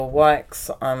Wykes.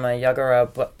 I'm a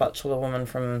Yagara bachelor woman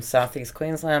from southeast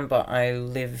Queensland, but I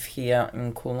live here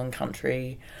in Kulin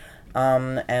Country.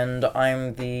 And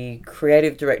I'm the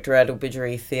creative director at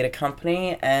Ilbidgery Theatre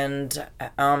Company and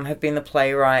have been the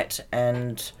playwright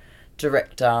and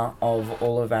director of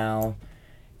all of our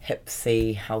Hep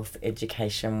C health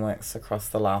education works across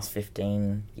the last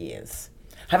 15 years.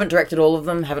 Haven't directed all of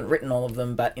them, haven't written all of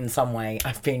them, but in some way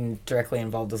I've been directly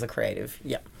involved as a creative.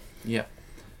 Yeah. Yeah.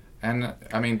 And,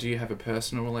 I mean, do you have a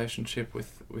personal relationship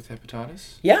with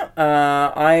hepatitis? Yeah,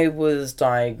 I was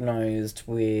diagnosed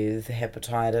with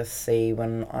hepatitis C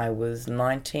when I was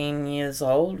 19 years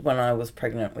old, when I was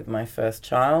pregnant with my first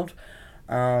child.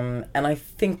 And I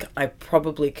think I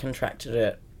probably contracted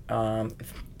it,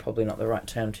 probably not the right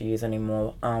term to use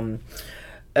anymore,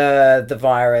 the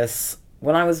virus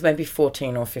when I was maybe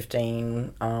 14 or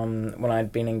 15, when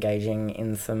I'd been engaging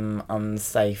in some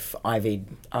unsafe IV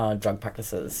drug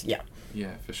practices. Yeah.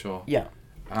 Yeah, for sure. Yeah.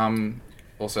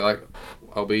 Also, like,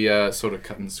 I'll be sort of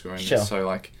cutting and screwing this. So,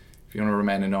 like, if you want to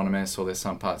remain anonymous or there's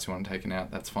some parts you want taken out,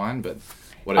 that's fine. But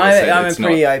whatever I'm a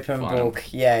pretty open book.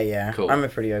 Yeah. Cool. I'm a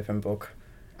pretty open book.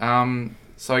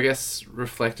 So I guess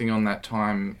reflecting on that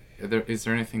time, is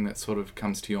there anything that sort of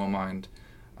comes to your mind,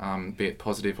 be it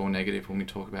positive or negative, when we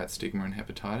talk about stigma and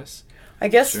hepatitis? I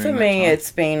guess for me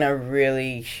it's been a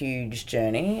really huge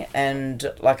journey, and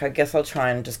I guess I'll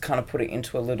try and just kind of put it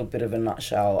into a little bit of a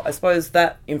nutshell. I suppose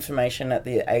that information at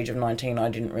the age of 19, I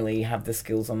didn't really have the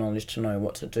skills or knowledge to know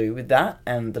what to do with that,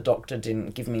 and the doctor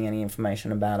didn't give me any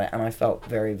information about it, and I felt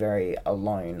very, very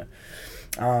alone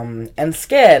and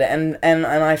scared, and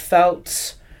I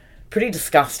felt pretty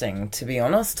disgusting, to be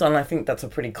honest, and I think that's a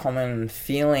pretty common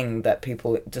feeling that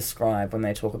people describe when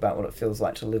they talk about what it feels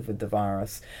like to live with the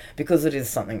virus, because it is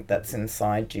something that's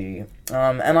inside you,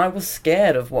 and I was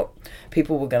scared of what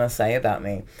people were going to say about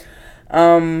me,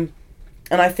 and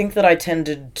I think that I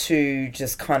tended to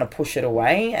just kind of push it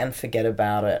away and forget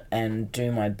about it and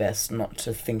do my best not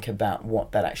to think about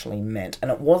what that actually meant, and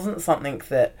it wasn't something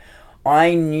that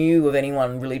I knew of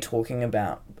anyone really talking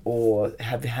about or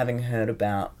having heard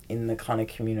about in the kind of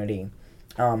community.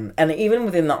 And even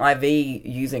within the IV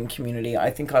using community, I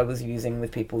think I was using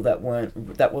with people that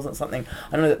wasn't something.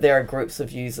 I know that there are groups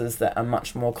of users that are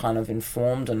much more kind of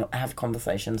informed and have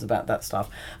conversations about that stuff,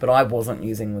 but I wasn't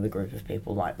using with a group of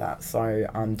people like that, so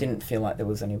didn't feel like there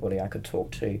was anybody I could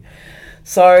talk to.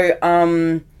 So,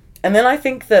 and then I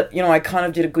think that, I kind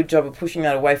of did a good job of pushing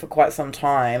that away for quite some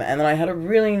time. And then I had a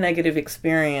really negative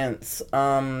experience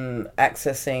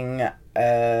accessing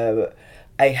a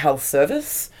health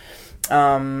service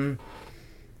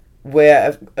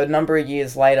where a number of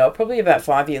years later, probably about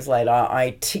 5 years later,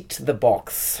 I ticked the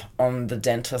box on the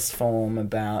dentist form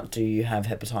about, do you have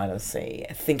hepatitis C,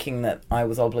 thinking that I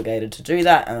was obligated to do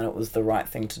that and that it was the right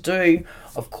thing to do.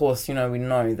 Of course, we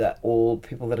know that all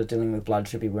people that are dealing with blood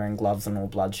should be wearing gloves and all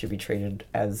blood should be treated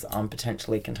as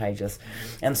potentially contagious.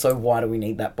 And so why do we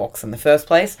need that box in the first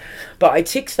place? But I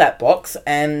ticked that box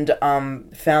and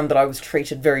found that I was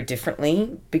treated very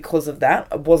differently because of that.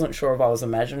 I wasn't sure if I was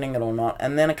imagining it or not.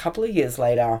 And then a couple of years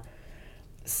later,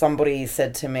 somebody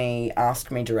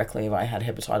asked me directly if I had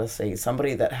hepatitis C,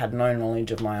 somebody that had no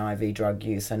knowledge of my IV drug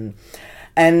use, and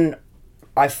when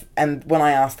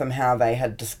I asked them how they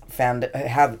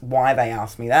had why they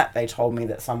asked me that, they told me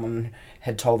that someone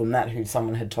had told them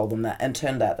that, and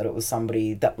turned out that it was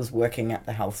somebody that was working at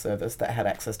the health service that had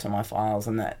access to my files,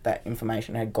 and that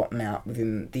information had gotten out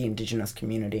within the Indigenous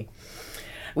community,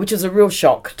 which is a real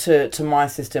shock to my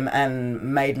system and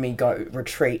made me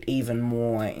retreat even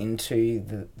more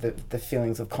into the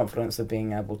feelings of confidence of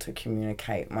being able to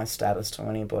communicate my status to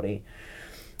anybody.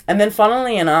 And then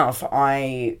funnily enough,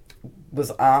 I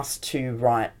was asked to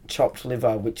write Chopped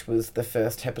Liver, which was the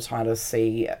first hepatitis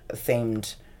C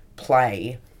themed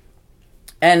play.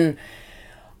 And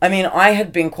I mean, I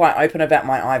had been quite open about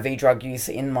my IV drug use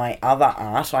in my other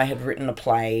art. I had written a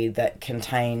play that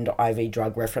contained IV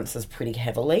drug references pretty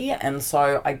heavily, and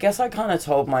so I guess I kind of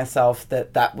told myself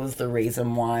that was the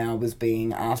reason why I was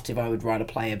being asked if I would write a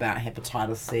play about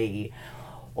hepatitis C,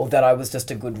 or that I was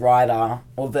just a good writer,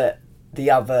 or that the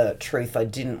other truth I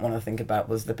didn't want to think about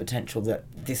was the potential that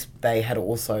they had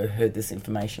also heard this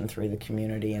information through the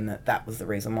community, and that was the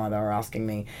reason why they were asking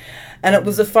me. And it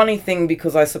was a funny thing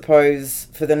because I suppose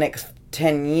for the next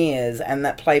 10 years, and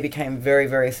that play became very,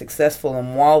 very successful,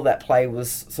 and while that play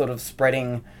was sort of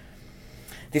spreading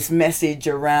this message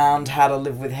around how to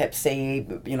live with Hep C,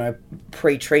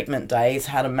 pre-treatment days,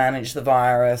 how to manage the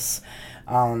virus,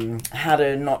 how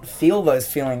to not feel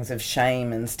those feelings of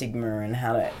shame and stigma, and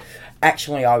how to...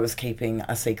 Actually, I was keeping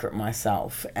a secret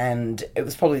myself, and it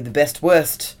was probably the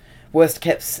worst worst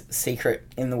kept secret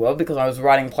in the world because I was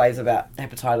writing plays about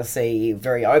hepatitis C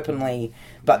very openly.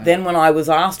 But then when I was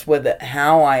asked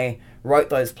how I wrote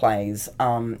those plays,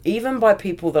 even by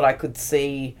people that I could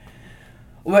see,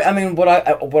 well, I mean, what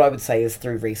I would say is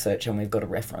through research, and we've got a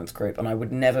reference group, and I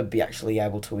would never be actually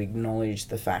able to acknowledge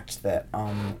the fact that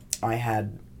I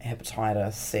had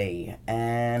hepatitis C.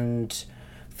 And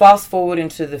fast forward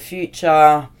into the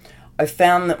future, I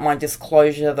found that my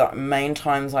disclosure, the main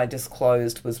times I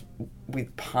disclosed was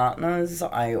with partners.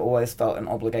 I always felt an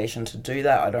obligation to do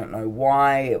that. I don't know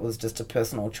why. It was just a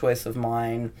personal choice of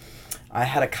mine. I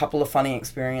had a couple of funny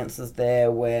experiences there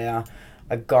where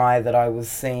a guy that I was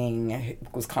seeing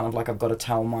was kind of like, I've got to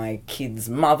tell my kids'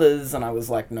 mothers, and I was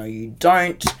like, no, you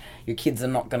don't. Your kids are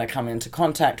not going to come into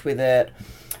contact with it.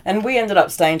 And we ended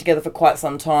up staying together for quite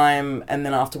some time, and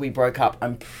then after we broke up,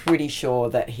 I'm pretty sure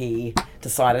that he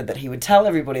decided that he would tell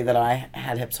everybody that I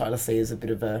had hepatitis C as a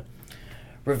bit of a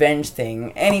revenge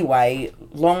thing. Anyway,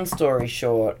 long story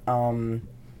short,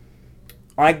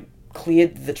 I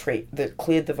cleared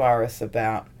the virus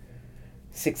about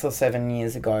 6 or 7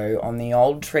 years ago on the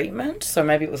old treatment, so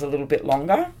maybe it was a little bit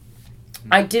longer.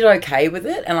 I did okay with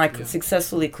it, and I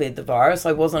successfully cleared the virus.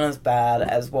 I wasn't as bad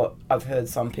as what I've heard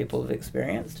some people have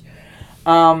experienced.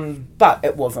 But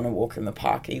it wasn't a walk in the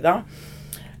park either.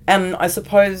 And I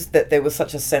suppose that there was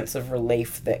such a sense of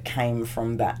relief that came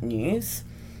from that news.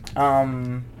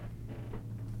 And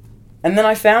then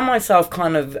I found myself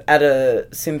kind of at a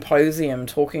symposium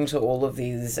talking to all of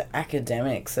these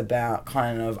academics about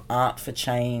kind of art for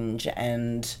change,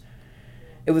 and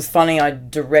it was funny, I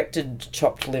directed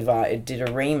Chopped Liver, it did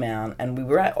a remount, and we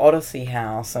were at Odyssey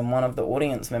House, and one of the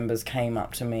audience members came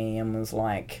up to me and was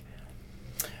like,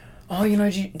 oh,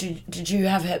 did you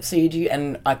have Hep C?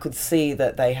 And I could see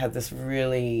that they had this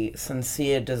really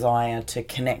sincere desire to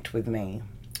connect with me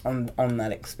on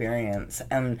that experience.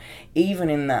 And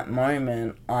even in that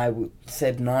moment, I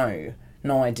said no.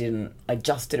 No, I didn't. I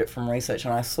just did it from research,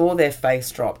 and I saw their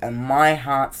face drop and my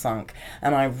heart sunk,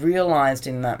 and I realised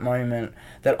in that moment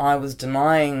that I was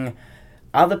denying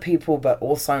other people, but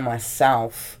also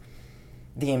myself,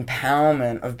 the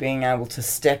empowerment of being able to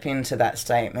step into that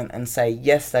statement and say,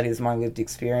 yes, that is my lived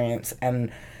experience,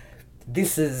 and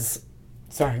this is...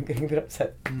 Sorry, I'm getting a bit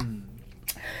upset.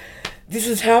 This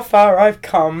is how far I've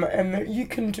come, and that you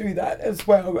can do that as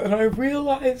well. And I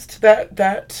realised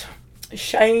that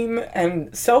shame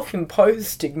and self-imposed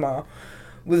stigma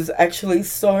was actually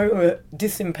so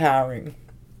disempowering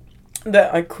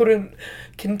that I couldn't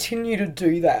continue to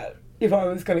do that if I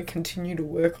was going to continue to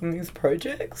work on these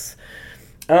projects.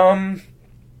 And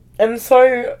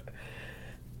so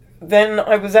then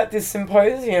I was at this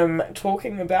symposium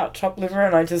talking about Chopped Liver,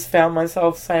 and I just found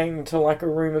myself saying to like a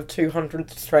room of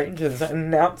 200 strangers and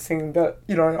announcing that,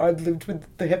 I'd lived with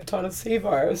the hepatitis C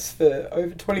virus for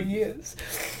over 20 years.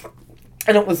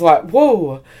 And it was like,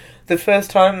 whoa, the first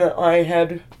time that I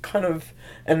had kind of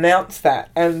announced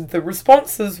that. And the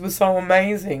responses were so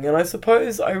amazing. And I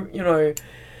suppose, the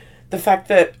fact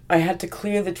that I had to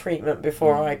clear the treatment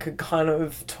before I could kind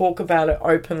of talk about it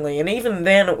openly. And even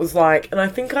then it was like, and I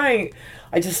think I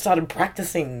just started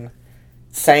practicing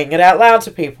saying it out loud to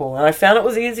people. And I found it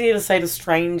was easier to say to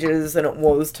strangers than it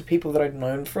was to people that I'd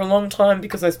known for a long time,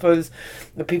 because I suppose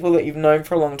the people that you've known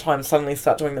for a long time suddenly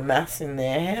start doing the maths in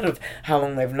their head of how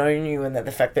long they've known you, and that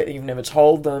the fact that you've never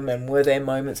told them, and were there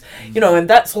moments, and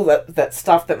that's all that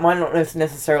stuff that might not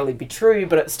necessarily be true,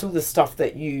 but it's still the stuff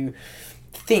that you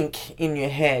think in your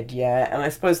head, and I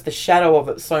suppose the shadow of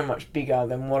it's so much bigger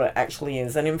than what it actually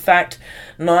is. And in fact,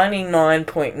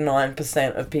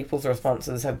 99.9% of people's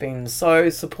responses have been so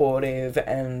supportive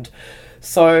and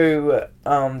so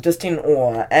just in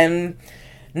awe. And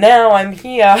now I'm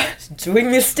here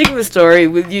doing this stigma story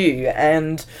with you,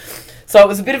 and so it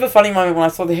was a bit of a funny moment when I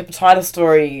saw the hepatitis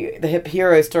story, the Hep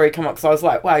Hero story come up, because I was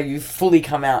like, wow, you've fully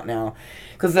come out now.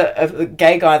 Because a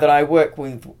gay guy that I work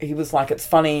with, he was like, it's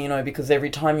funny, because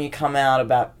every time you come out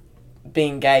about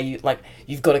being gay,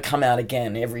 you've got to come out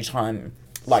again every time.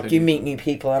 You meet new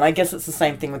people. And I guess it's the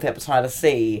same thing with hepatitis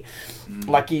C.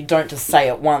 You don't just say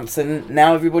it once, and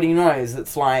now everybody knows.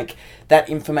 It's like that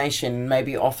information may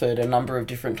be offered a number of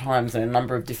different times in a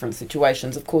number of different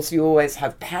situations. Of course, you always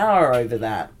have power over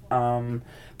that.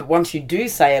 But once you do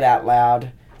say it out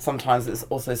loud, sometimes it's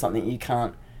also something you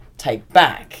can't take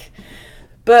back.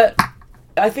 But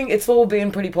I think it's all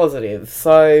been pretty positive.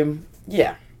 So,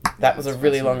 yeah, that was a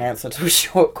really long answer to a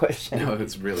short question. No,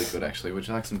 it's really good, actually. Would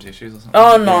you like some tissues or something?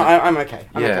 Oh, no, I'm okay.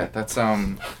 I'm okay. That's,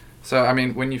 so, I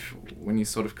mean, when you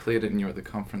sort of cleared it and you were at the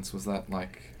conference, was that,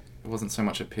 it wasn't so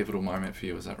much a pivotal moment for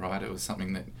you, is that right? It was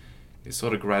something that is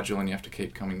sort of gradual and you have to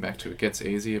keep coming back to it. It gets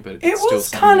easier, but It it's still was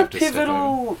something kind you of have to step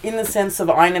over. pivotal in the sense of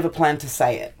I never planned to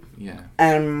say it. Yeah.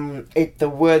 And the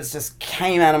words just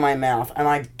came out of my mouth, and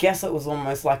I guess it was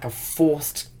almost like a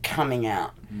forced coming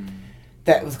out.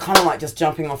 That was kind of like just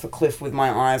jumping off a cliff with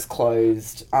my eyes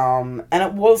closed. And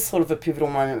it was sort of a pivotal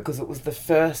moment because it was the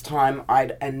first time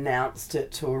I'd announced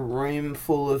it to a room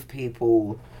full of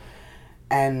people.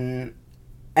 And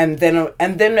then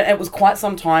it was quite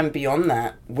some time beyond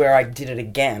that where I did it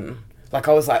again. Like,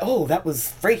 I was like, oh, that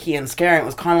was freaky and scary. It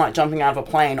was kind of like jumping out of a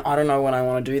plane. I don't know when I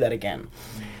want to do that again.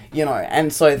 You know,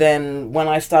 and so then when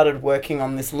I started working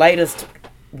on this latest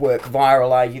work,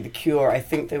 Viral, Are You the Cure, I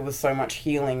think there was so much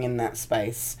healing in that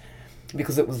space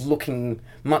because it was looking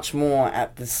much more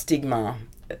at the stigma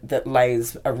that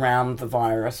lays around the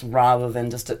virus rather than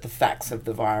just at the facts of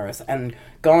the virus, and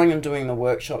going and doing the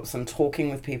workshops and talking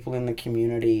with people in the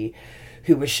community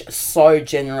who were so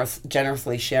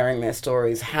generously sharing their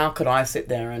stories. How could I sit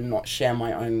there and not share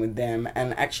my own with them?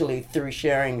 And actually, through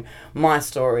sharing my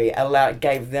story,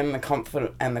 gave them the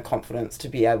comfort and the confidence to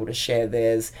be able to share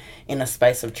theirs in a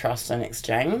space of trust and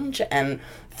exchange. And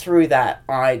through that,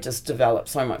 I just developed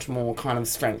so much more kind of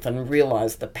strength and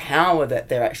realised the power that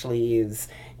there actually is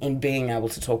in being able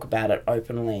to talk about it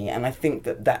openly. And I think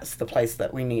that that's the place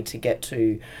that we need to get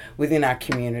to within our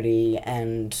community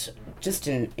and just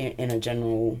in a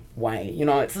general way. You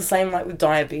know, it's the same like with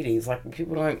diabetes. Like,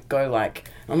 people don't go like,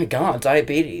 oh my God,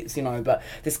 diabetes, you know, but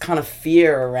this kind of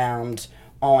fear around,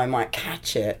 oh, I might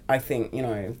catch it. I think, you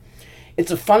know,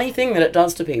 it's a funny thing that it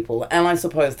does to people. And I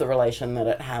suppose the relation that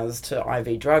it has to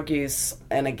IV drug use.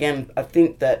 And again, I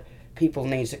think that people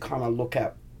need to kind of look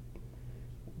at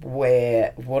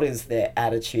what is their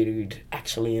attitude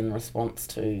actually in response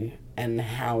to, and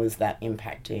how is that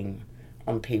impacting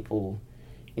on people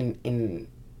in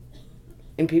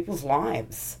people's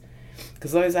lives,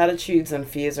 because those attitudes and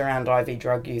fears around IV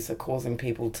drug use are causing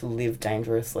people to live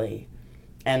dangerously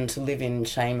and to live in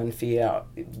shame and fear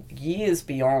years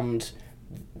beyond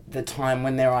the time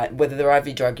when whether their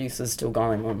IV drug use is still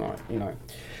going or not, you know.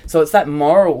 So it's that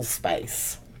moral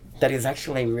space that is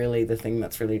actually really the thing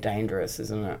that's really dangerous,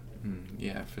 isn't it?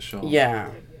 Yeah, for sure. Yeah.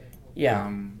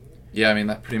 I mean,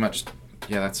 that pretty much,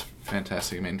 that's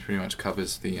fantastic. I mean, pretty much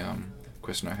covers the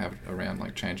question I have around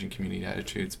like changing community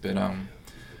attitudes. But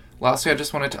lastly, I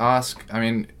just wanted to ask, I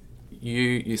mean, you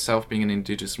yourself being an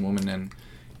Indigenous woman and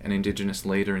an Indigenous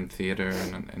leader in theatre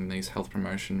and these health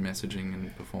promotion messaging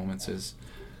and performances,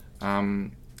 I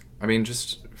mean,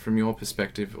 just from your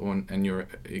perspective and your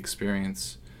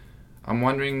experience, I'm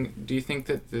wondering, do you think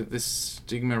that this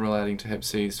stigma relating to Hep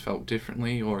C is felt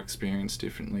differently or experienced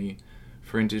differently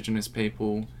for Indigenous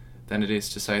people than it is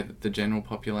to, say, the general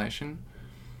population?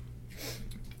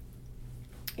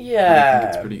 Yeah. I think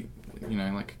it's pretty, you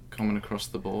know, like common across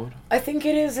the board. I think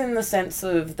it is in the sense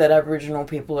of that Aboriginal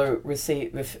people are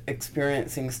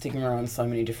experiencing stigma on so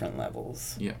many different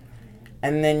levels. Yeah.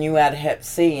 And then you add Hep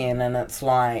C in, and it's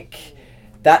like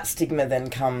that stigma then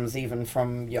comes even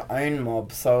from your own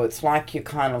mob. So it's like you're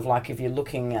kind of like, if you're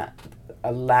looking at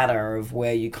a ladder of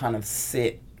where you kind of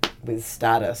sit with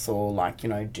status, or like, you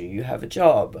know, do you have a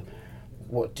job?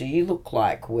 What do you look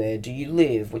like? Where do you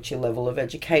live? What's your level of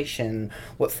education?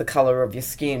 What's the colour of your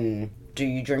skin? Do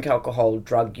you drink alcohol,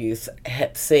 drug use,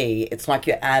 Hep C? It's like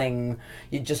you're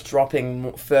just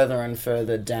dropping further and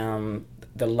further down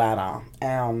the ladder.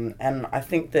 And I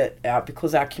think that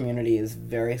because our community is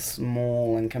very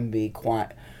small and can be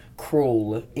quite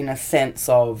cruel in a sense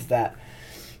of that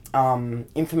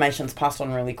information's passed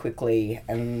on really quickly,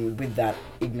 and with that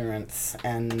ignorance,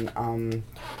 and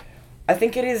I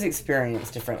think it is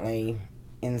experienced differently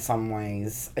in some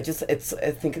ways. I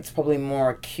think it's probably more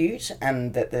acute,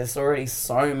 and that there's already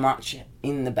so much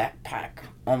in the backpack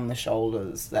on the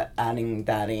shoulders that adding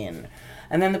that in.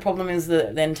 And then the problem is that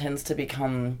it then tends to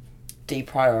become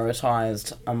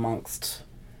deprioritized amongst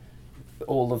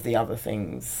all of the other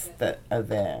things that are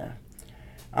there.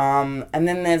 And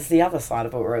then there's the other side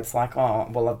of it where it's like, oh,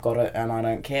 well, I've got it and I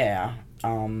don't care.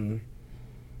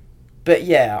 But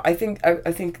yeah, I think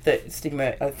that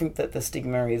the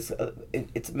stigma is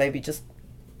it's maybe just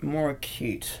more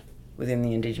acute within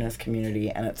the Indigenous community,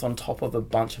 and it's on top of a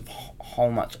bunch of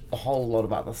a whole lot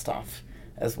of other stuff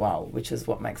as well, which is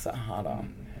what makes it harder.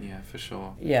 Yeah, for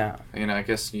sure. Yeah. You know, I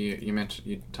guess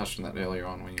you touched on that earlier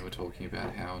on when you were talking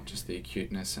about how just the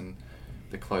acuteness and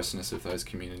the closeness of those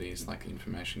communities, like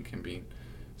information can be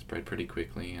spread pretty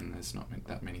quickly, and there's not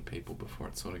that many people before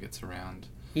it sort of gets around.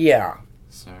 Yeah.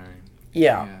 So.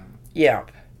 Yeah.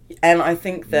 And I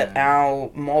think that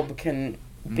our mob can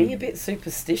be a bit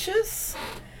superstitious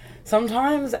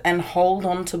sometimes and hold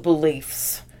on to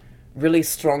beliefs really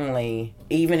strongly,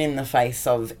 even in the face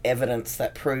of evidence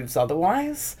that proves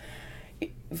otherwise.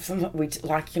 Sometimes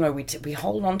we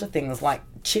hold on to things like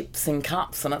chips in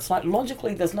cups, and it's like,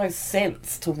 logically there's no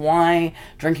sense to why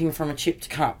drinking from a chipped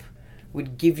cup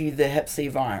would give you the Hep C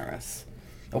virus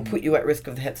or put you at risk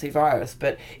of the Hep C virus,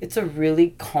 but it's a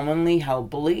really commonly held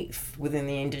belief within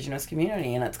the Indigenous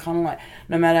community, and it's kind of like,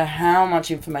 no matter how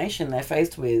much information they're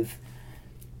faced with,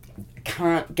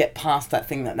 can't get past that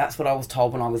thing that's what I was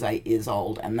told when I was 8 years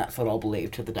old, and that's what I'll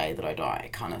believe to the day that I die,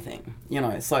 kind of thing.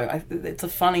 So it's a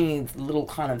funny little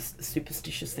kind of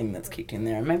superstitious thing that's kicked in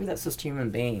there, and maybe that's just human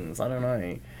beings. I don't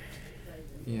know.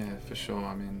 Yeah, for sure.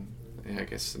 I mean, I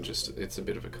guess it's a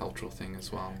bit of a cultural thing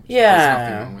as well. Yeah. There's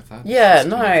nothing wrong with that. Yeah,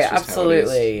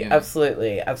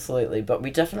 absolutely. But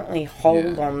we definitely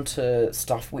hold on to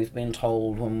stuff we've been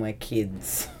told when we're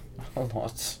kids a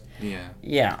lot. Yeah.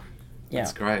 Yeah.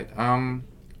 That's great. I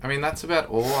mean, that's about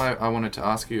all I wanted to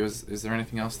ask you. Is there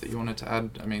anything else that you wanted to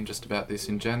add? I mean, just about this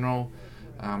in general,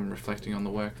 reflecting on the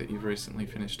work that you've recently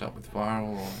finished up with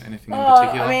Viral, or anything in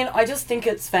particular? I mean, I just think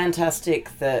it's fantastic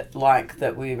that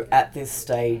we're at this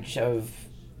stage of,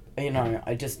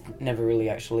 I just never really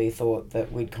actually thought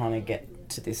that we'd kind of get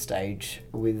to this stage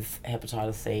with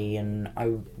hepatitis C, and I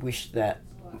wish that,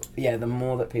 the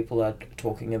more that people are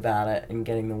talking about it and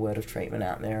getting the word of treatment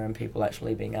out there, and people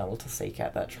actually being able to seek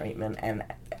out that treatment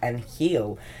and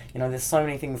heal. There's so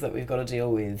many things that we've got to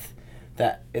deal with,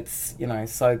 that it's,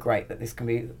 so great that this can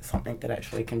be something that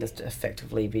actually can just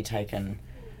effectively be taken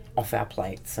off our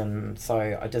plates. And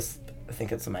so I just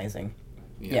think it's amazing.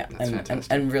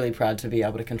 And really proud to be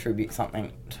able to contribute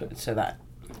something to that.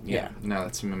 No,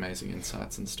 that's some amazing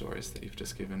insights and stories that you've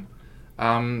just given.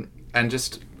 And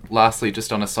just lastly,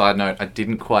 just on a side note, I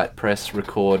didn't quite press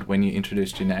record when you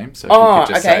introduced your name, so if you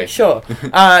could just say... sure.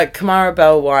 Kamara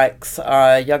Bell Wykes,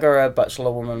 Yagara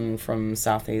bachelor woman from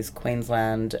southeast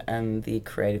Queensland, and the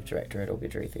creative director at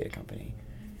Albidgery Theatre Company.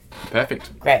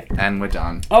 Perfect. Great. And we're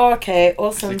done. Oh, okay,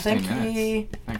 awesome. 16 Thank you. Thanks.